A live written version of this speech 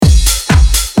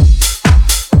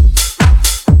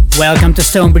Welcome to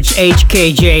StoneBridge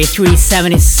HKJ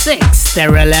 376, the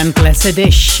Relentless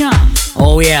Edition.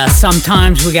 Oh yeah,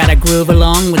 sometimes we gotta groove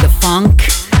along with the funk,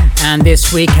 and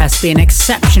this week has been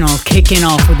exceptional, kicking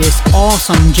off with this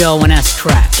awesome Joe and S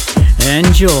track.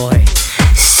 Enjoy.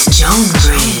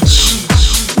 StoneBridge.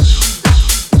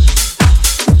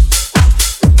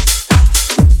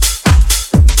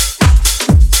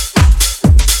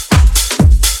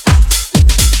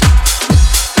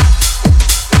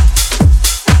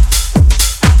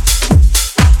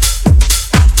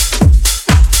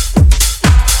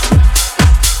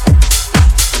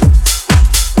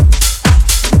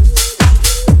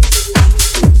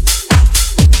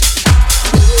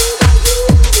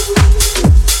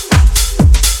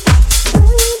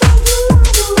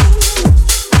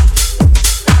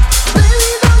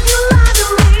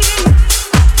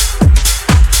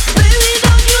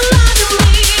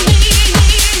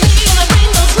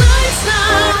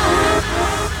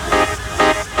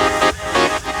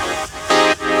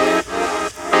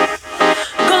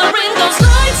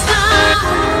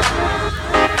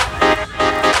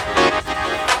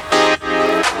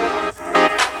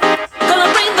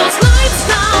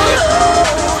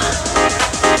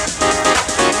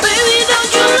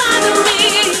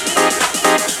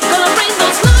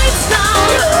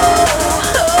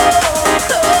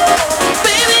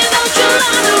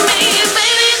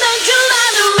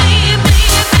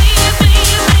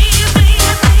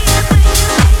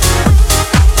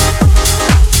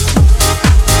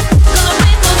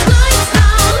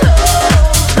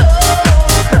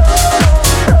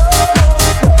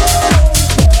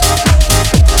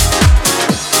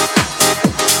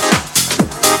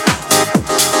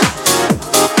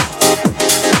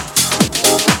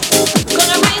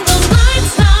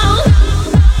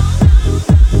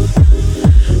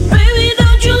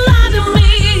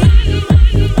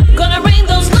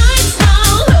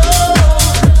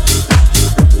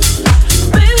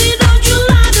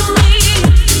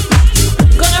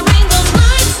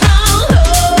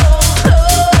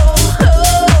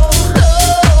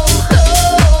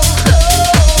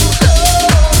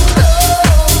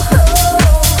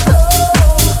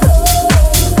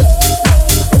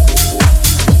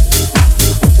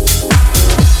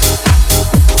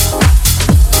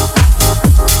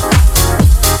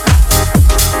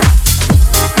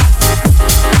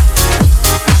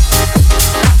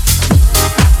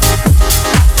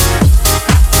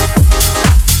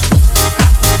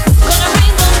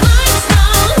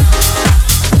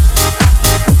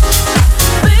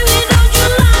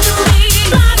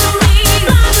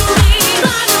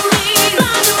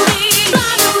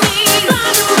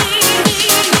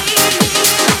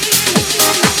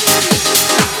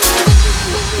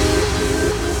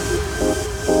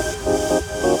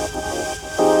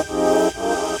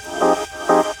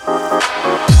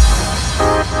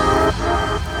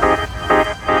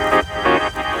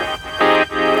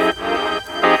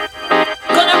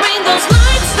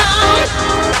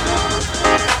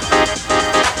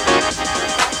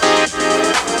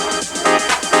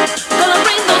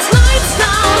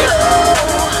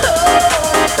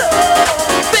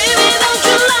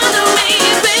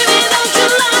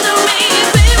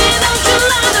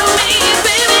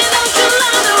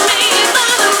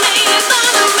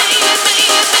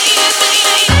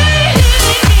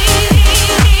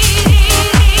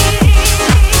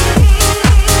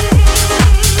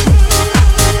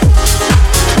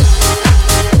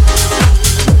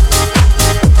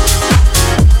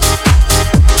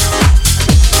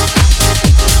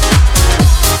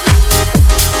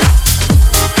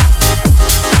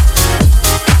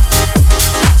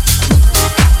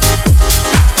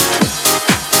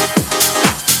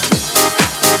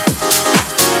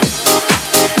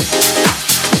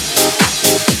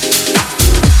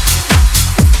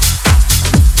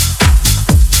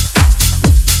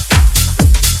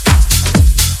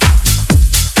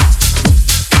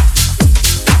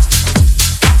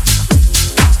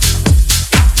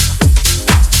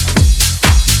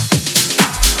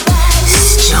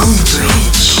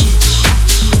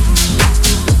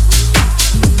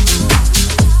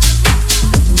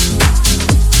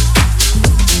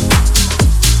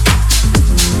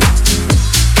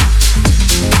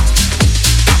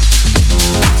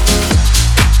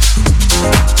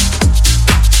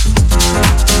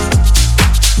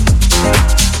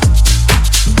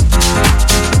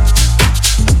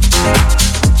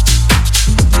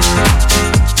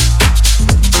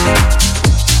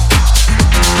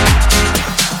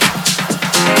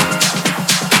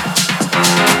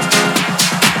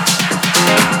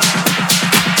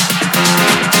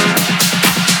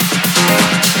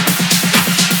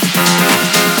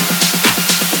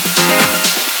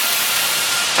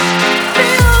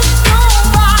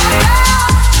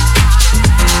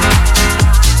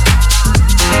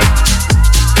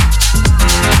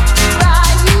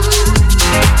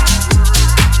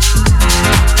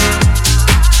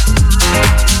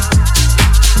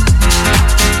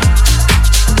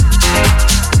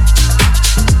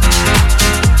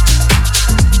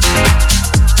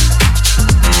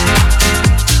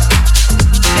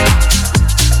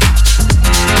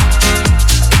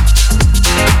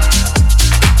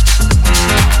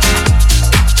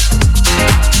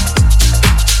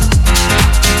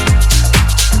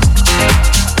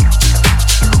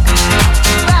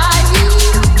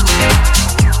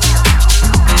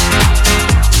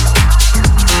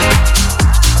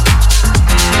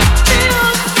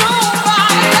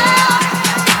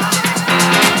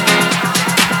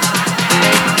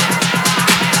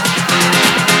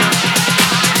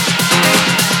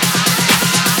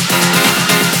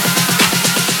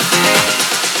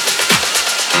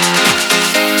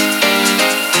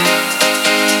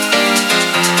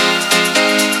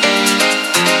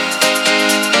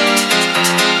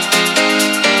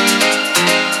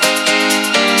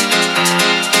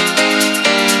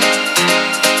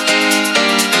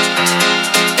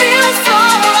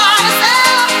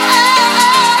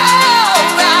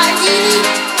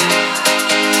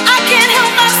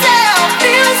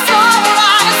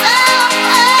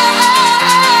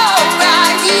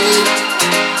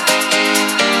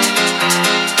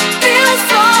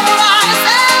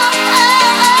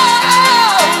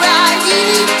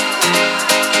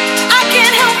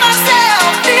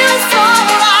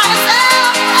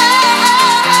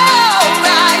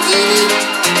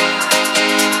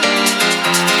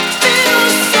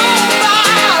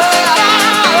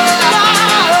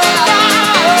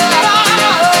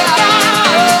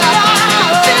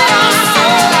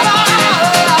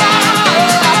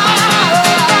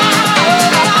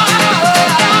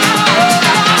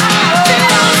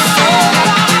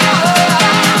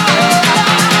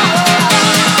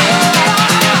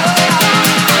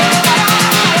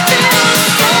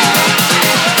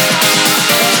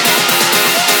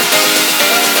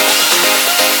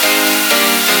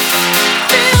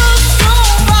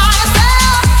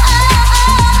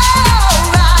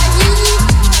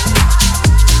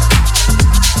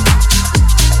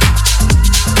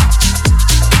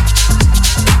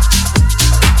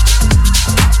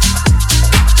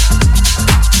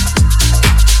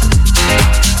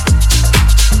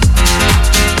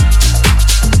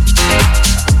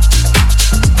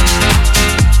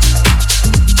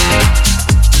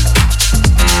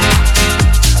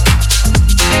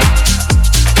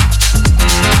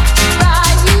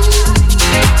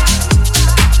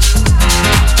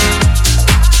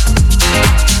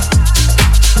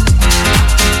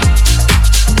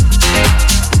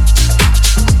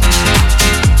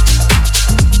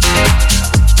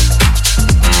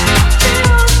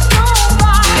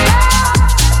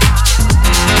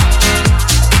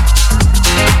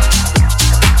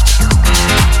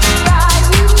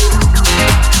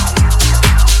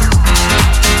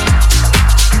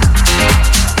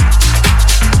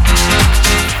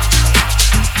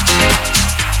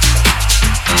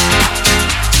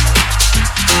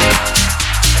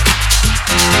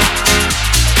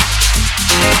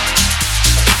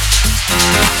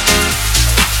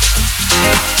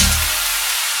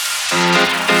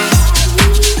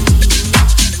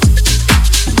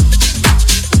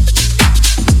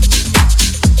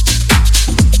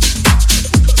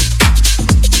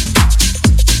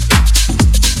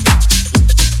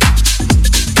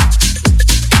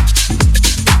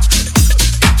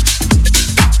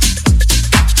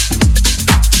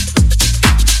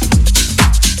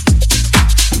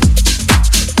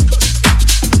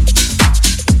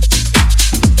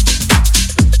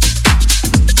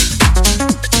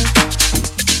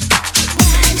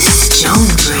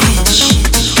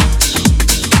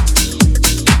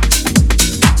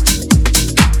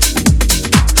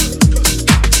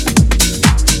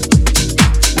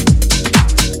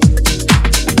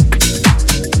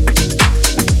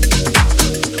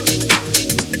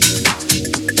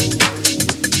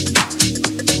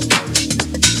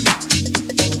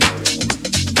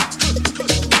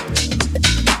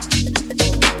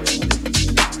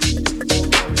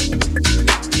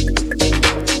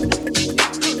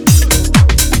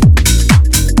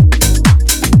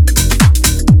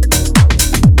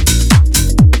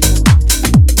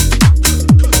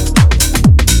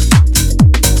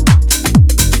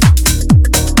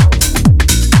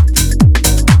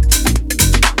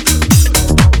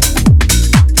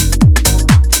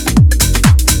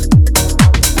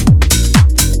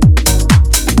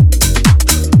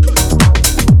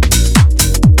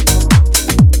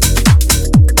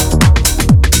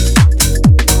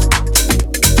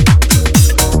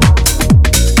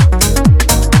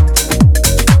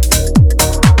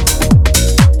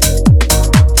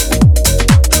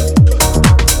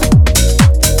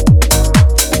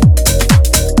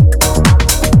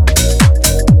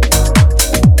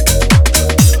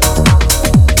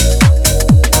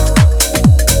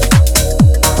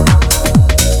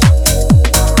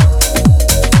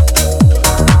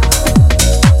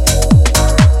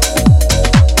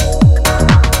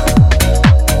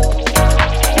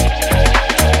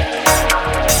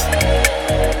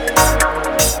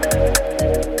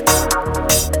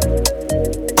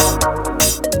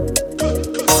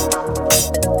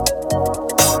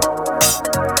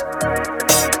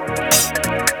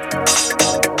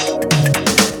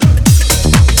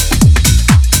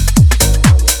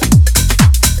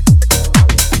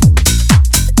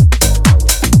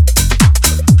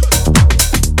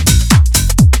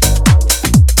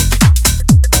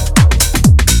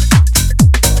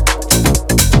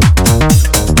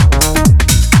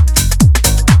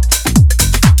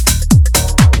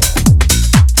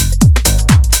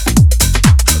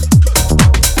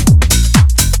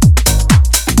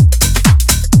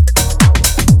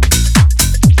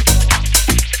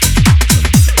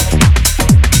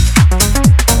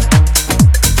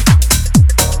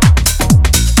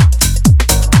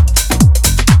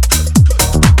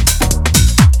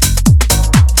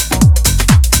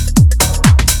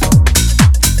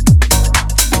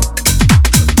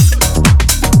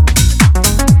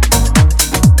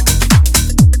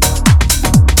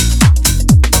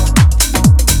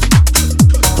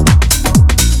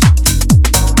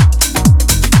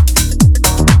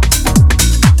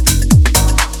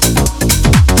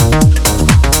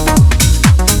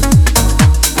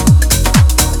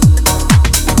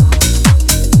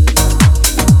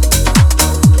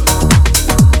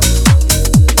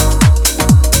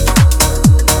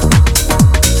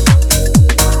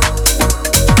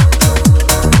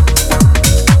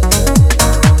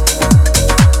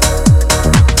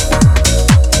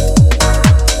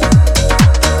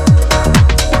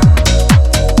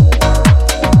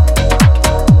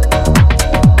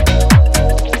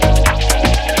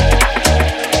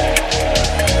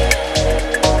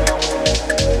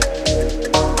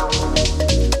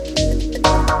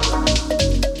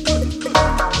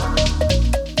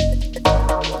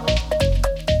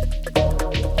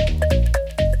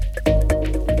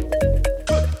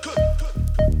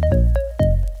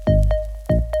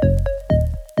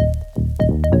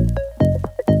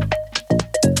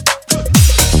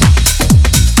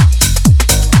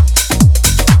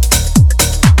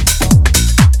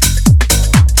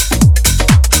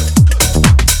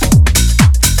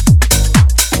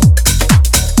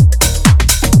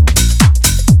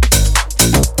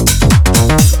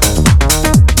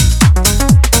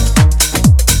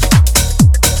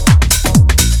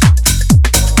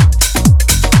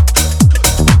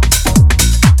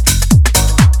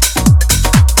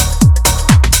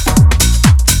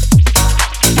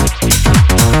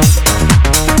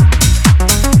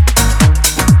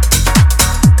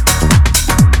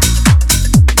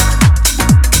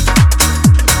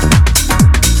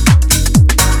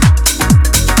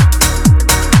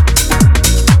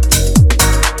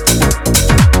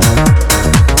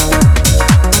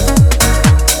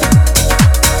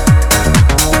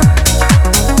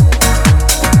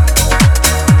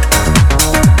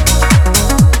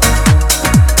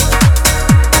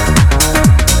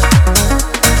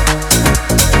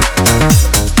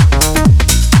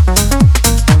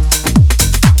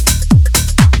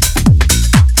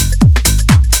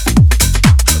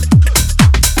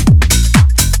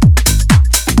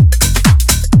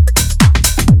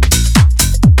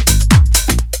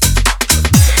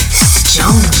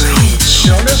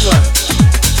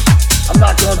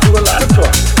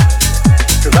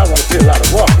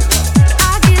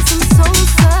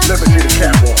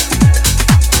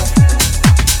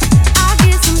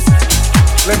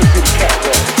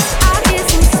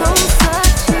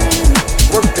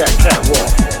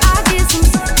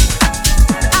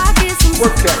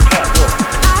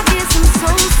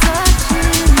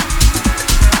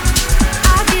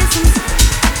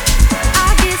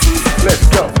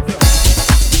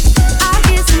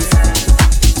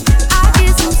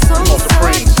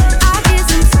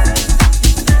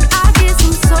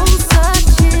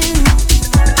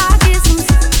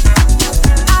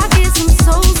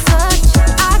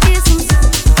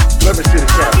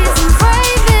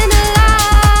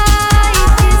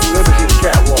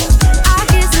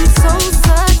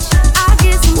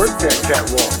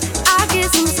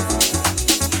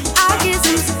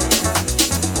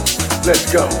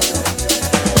 Let's go.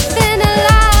 Been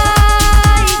alive.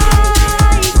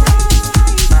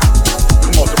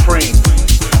 Come on, Supreme.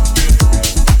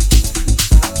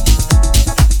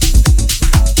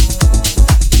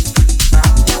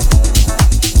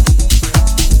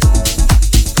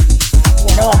 I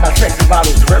want all my sexy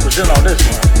models to represent on this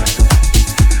one.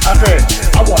 I said,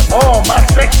 I want all my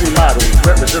sexy models to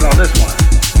represent on this one.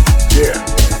 Yeah.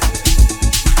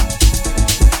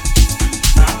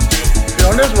 See,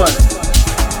 on this one,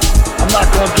 I'm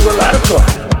not gonna do a lot of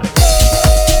talking.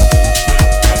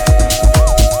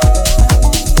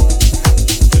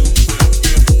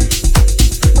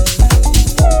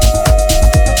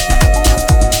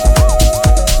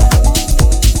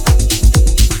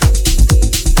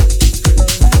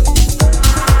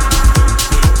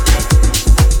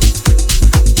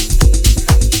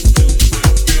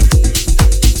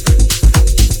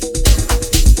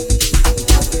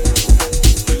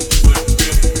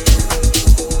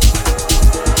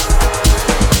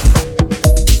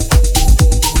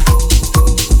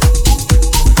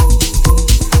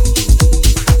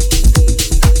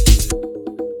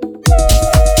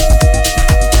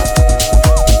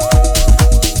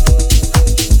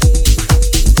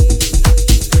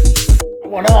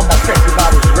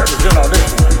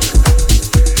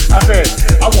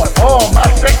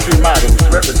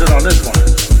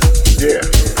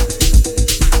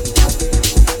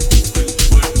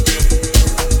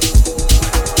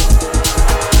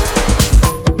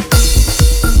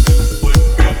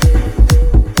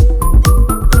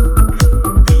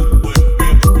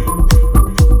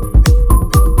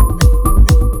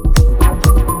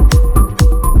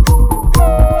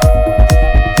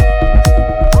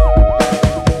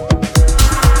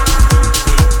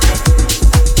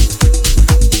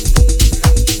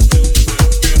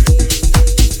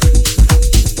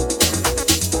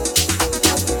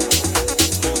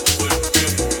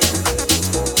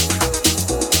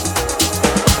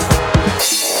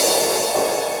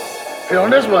 On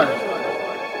this one,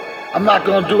 I'm not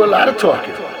gonna do a lot of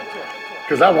talking,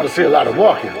 cause I wanna see a lot of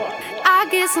walking. I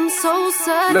guess I'm so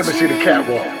searching. Let me see the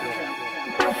catwalk.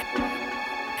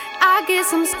 I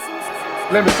guess I'm.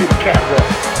 Let me see the catwalk.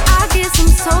 I guess I'm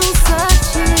so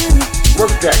searching.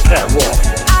 Work that catwalk.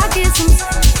 I guess I'm.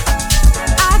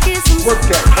 Work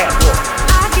that catwalk.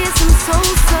 I guess I'm so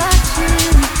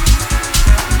searching.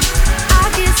 I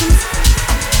guess I'm.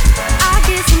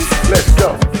 Let's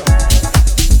go.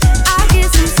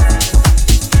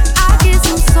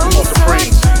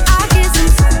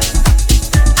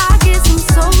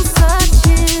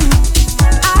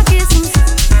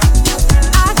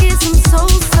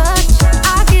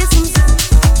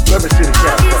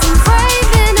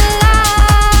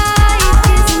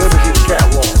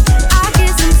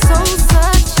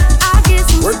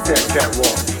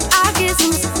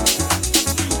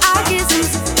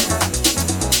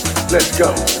 Let's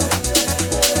go.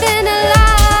 Been alive.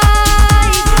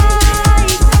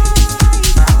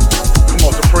 Come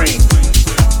on, Supreme.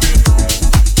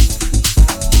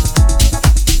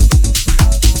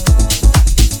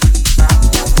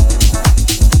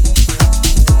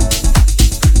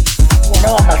 I want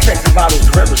all my sexy models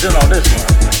to represent on this one.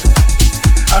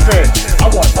 I said, I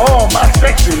want all my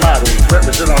sexy models to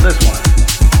represent on this one.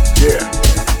 Yeah.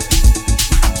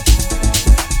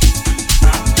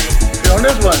 See, on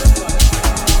this one,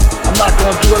 I'm not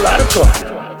gonna do a lot of talking.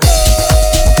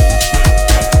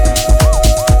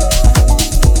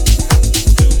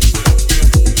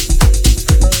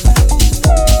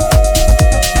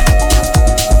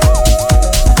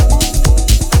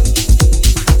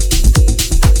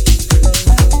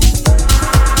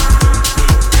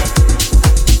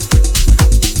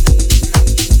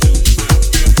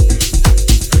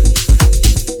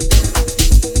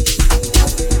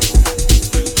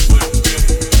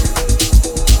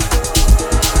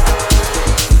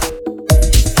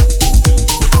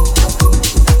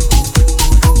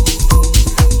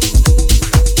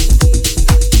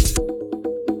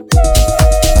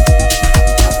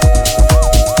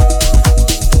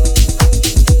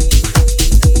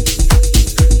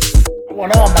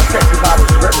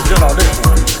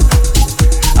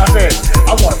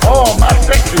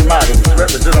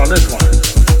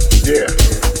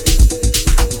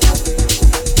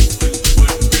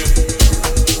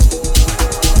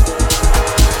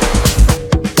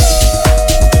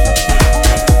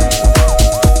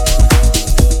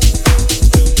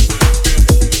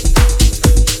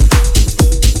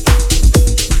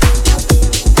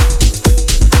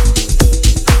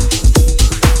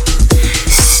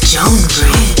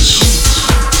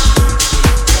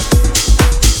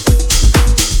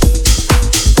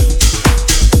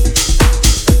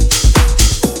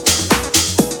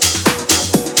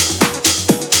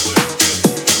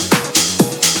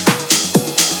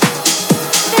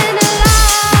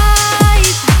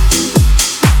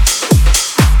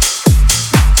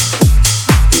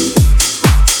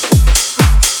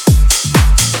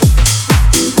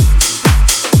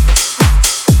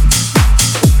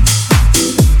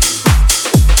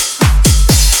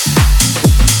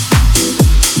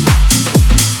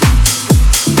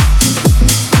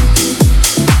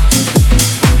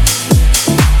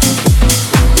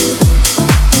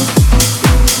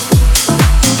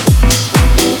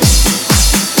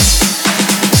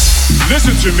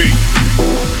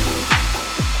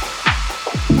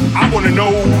 wanna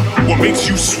know what makes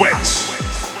you sweat.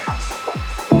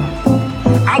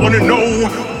 I wanna know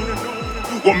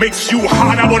what makes you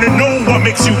hot. I wanna know what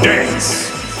makes you dance.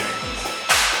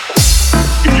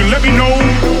 If you let me know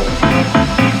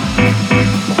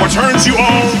what turns you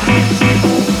on,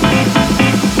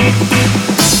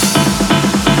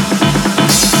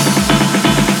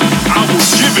 I will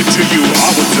give it to you. I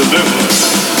will deliver.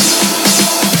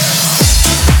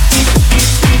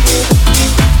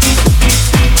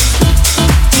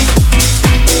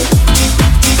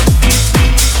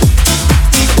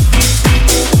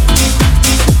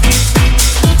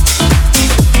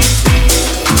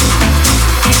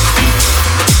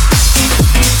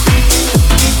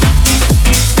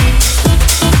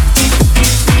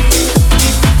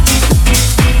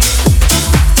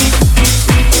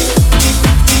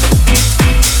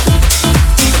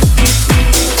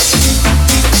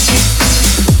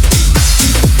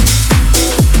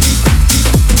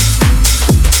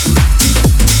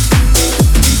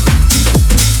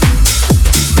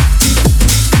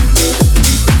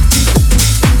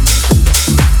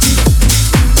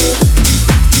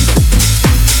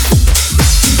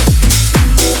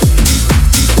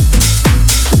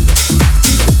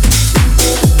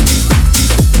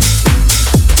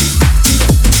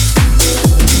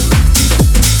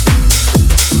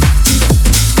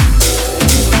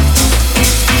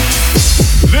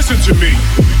 To me,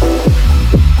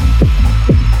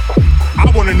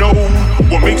 I wanna know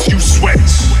what makes you sweat.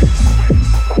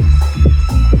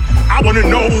 I wanna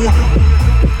know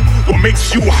what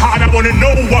makes you hot. I wanna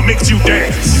know what makes you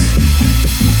dance.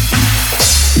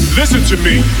 Listen to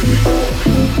me.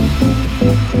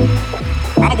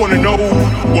 I wanna know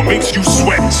what makes you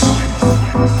sweat.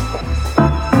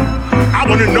 I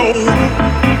wanna know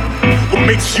what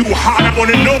makes you hot. I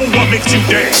wanna know what makes you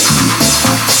dance.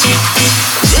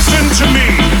 Listen to me.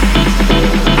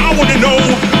 I wanna know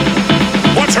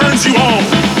what turns you on.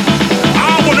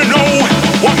 I wanna know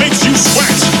what makes you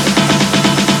sweat.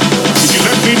 If you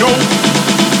let me know,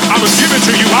 I will give it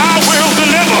to you. I will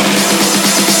deliver.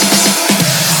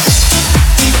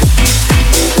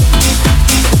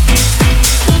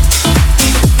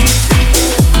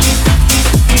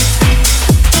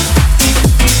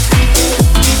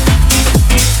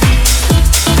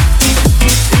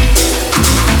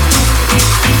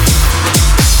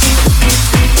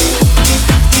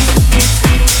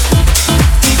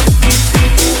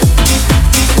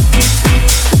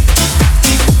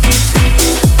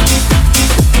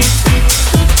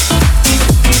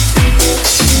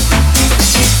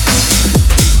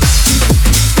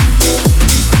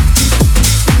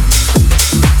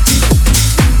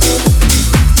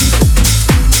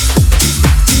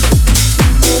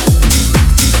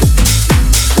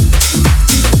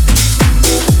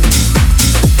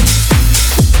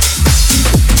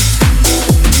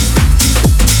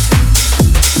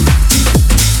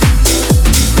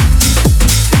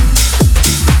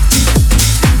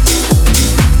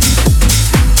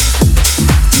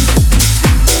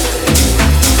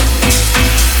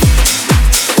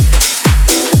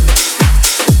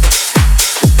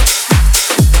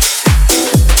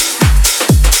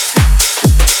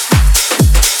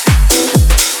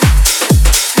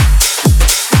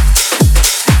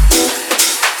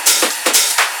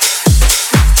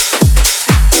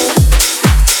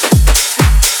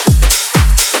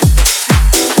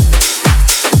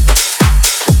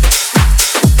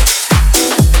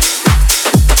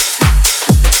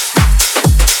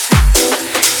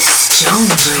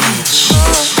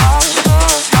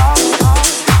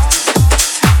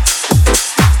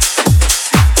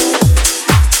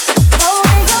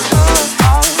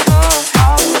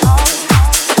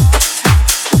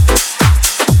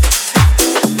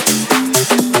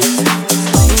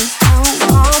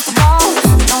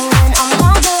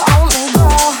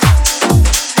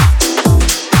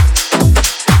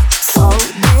 So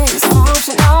bad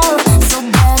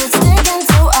it's sticking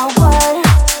to our word.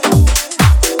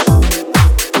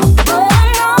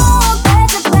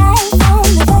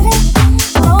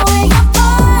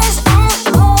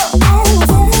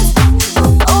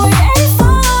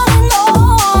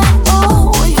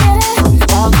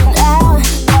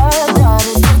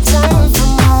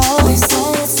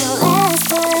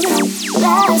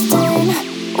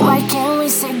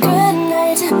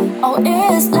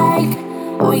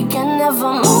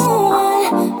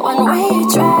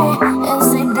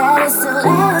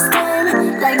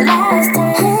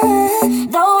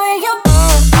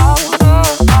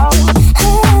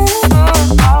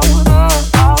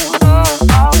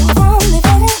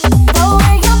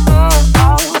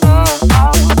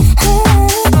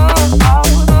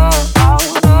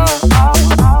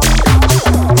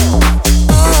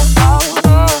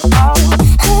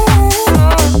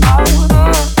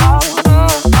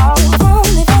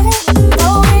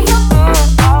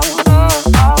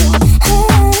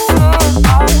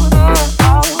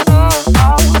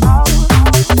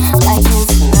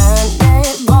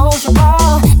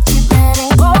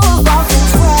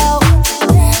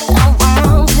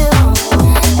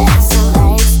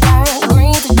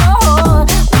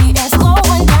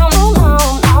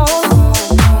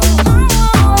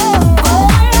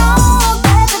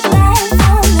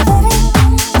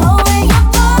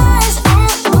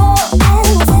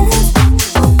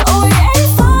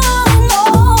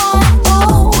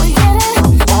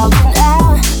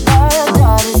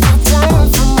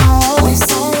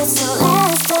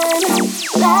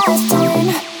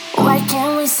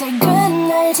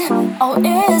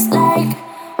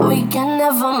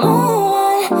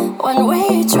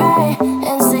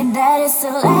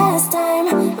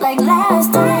 like